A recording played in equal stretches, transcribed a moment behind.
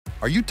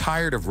Are you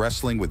tired of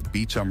wrestling with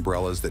beach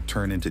umbrellas that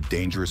turn into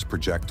dangerous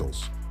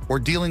projectiles? Or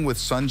dealing with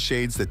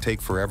sunshades that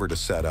take forever to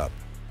set up?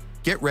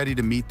 Get ready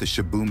to meet the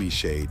Shibumi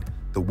Shade,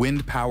 the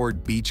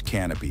wind-powered beach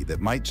canopy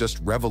that might just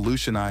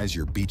revolutionize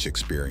your beach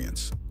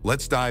experience.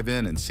 Let's dive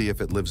in and see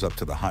if it lives up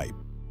to the hype.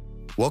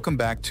 Welcome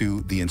back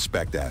to The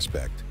Inspect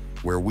Aspect,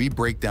 where we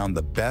break down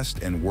the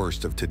best and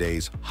worst of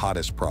today's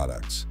hottest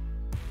products.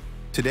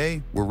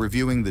 Today, we're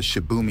reviewing the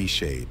Shibumi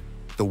Shade,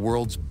 the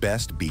world's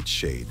best beach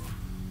shade.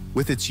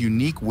 With its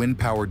unique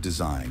wind-powered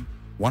design,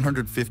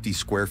 150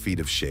 square feet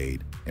of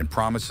shade, and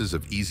promises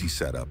of easy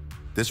setup,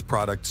 this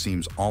product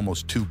seems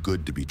almost too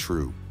good to be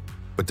true.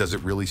 But does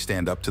it really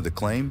stand up to the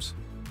claims?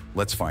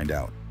 Let's find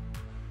out.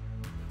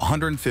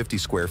 150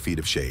 square feet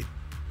of shade.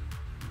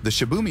 The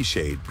Shibumi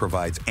Shade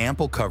provides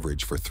ample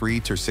coverage for 3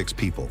 to 6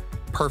 people,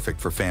 perfect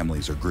for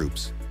families or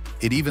groups.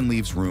 It even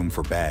leaves room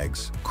for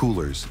bags,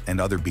 coolers, and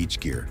other beach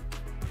gear.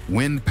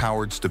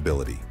 Wind-powered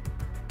stability.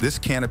 This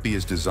canopy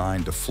is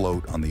designed to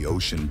float on the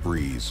ocean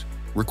breeze,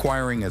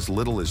 requiring as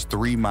little as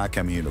 3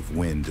 Mach-m of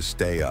wind to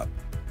stay up,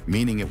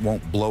 meaning it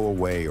won't blow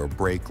away or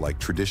break like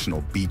traditional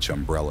beach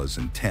umbrellas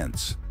and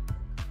tents.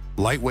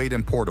 Lightweight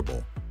and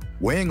portable.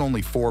 Weighing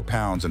only 4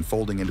 pounds and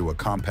folding into a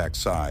compact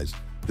size,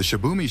 the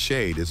Shibumi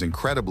Shade is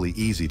incredibly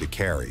easy to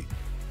carry.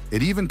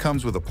 It even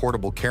comes with a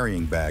portable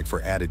carrying bag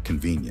for added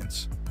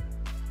convenience.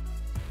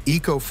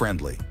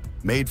 Eco-friendly.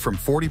 Made from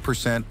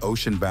 40%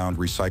 ocean-bound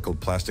recycled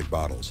plastic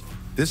bottles,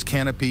 this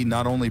canopy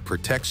not only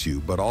protects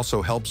you but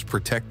also helps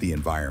protect the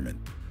environment.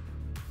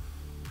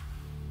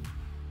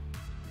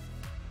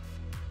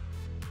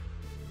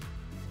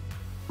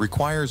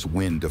 Requires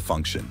wind to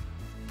function.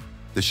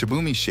 The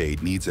Shibumi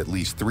Shade needs at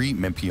least 3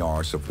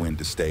 mph of wind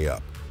to stay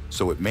up,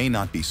 so it may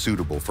not be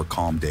suitable for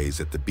calm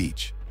days at the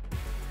beach.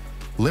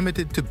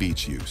 Limited to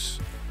beach use.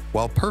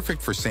 While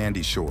perfect for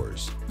sandy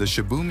shores, the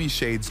Shibumi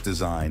Shade's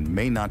design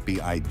may not be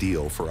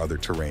ideal for other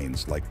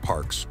terrains like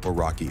parks or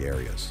rocky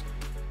areas.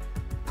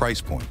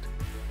 Price point.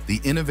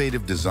 The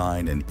innovative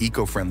design and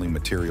eco-friendly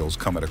materials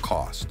come at a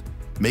cost,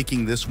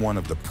 making this one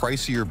of the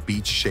pricier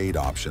beach shade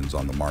options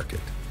on the market.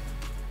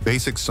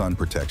 Basic sun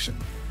protection.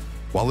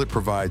 While it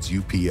provides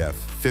UPF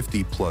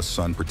 50+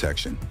 sun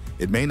protection,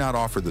 it may not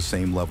offer the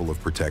same level of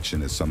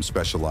protection as some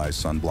specialized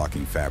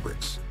sun-blocking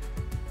fabrics.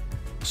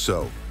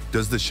 So,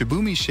 does the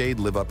Shibumi Shade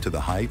live up to the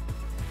hype?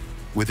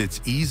 With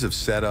its ease of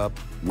setup,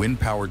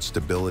 wind-powered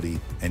stability,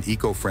 and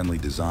eco-friendly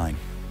design,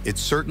 it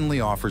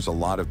certainly offers a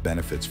lot of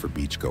benefits for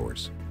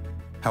beachgoers.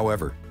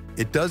 However,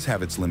 it does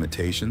have its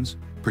limitations,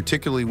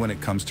 particularly when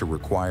it comes to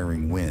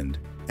requiring wind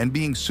and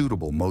being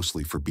suitable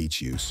mostly for beach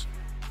use.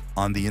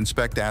 On the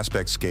Inspect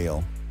Aspect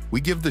scale,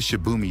 we give the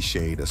Shibumi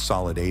Shade a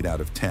solid 8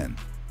 out of 10.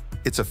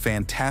 It's a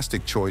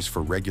fantastic choice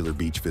for regular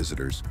beach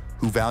visitors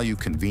who value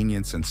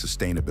convenience and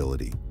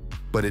sustainability,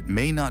 but it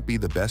may not be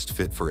the best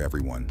fit for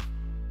everyone.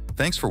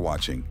 Thanks for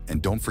watching,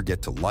 and don't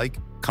forget to like,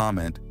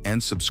 comment,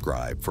 and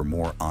subscribe for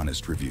more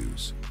honest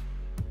reviews.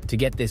 To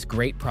get this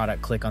great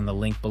product, click on the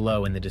link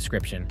below in the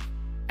description.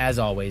 As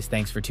always,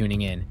 thanks for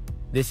tuning in.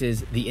 This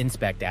is The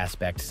Inspect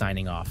Aspect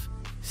signing off.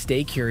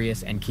 Stay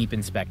curious and keep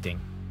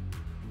inspecting.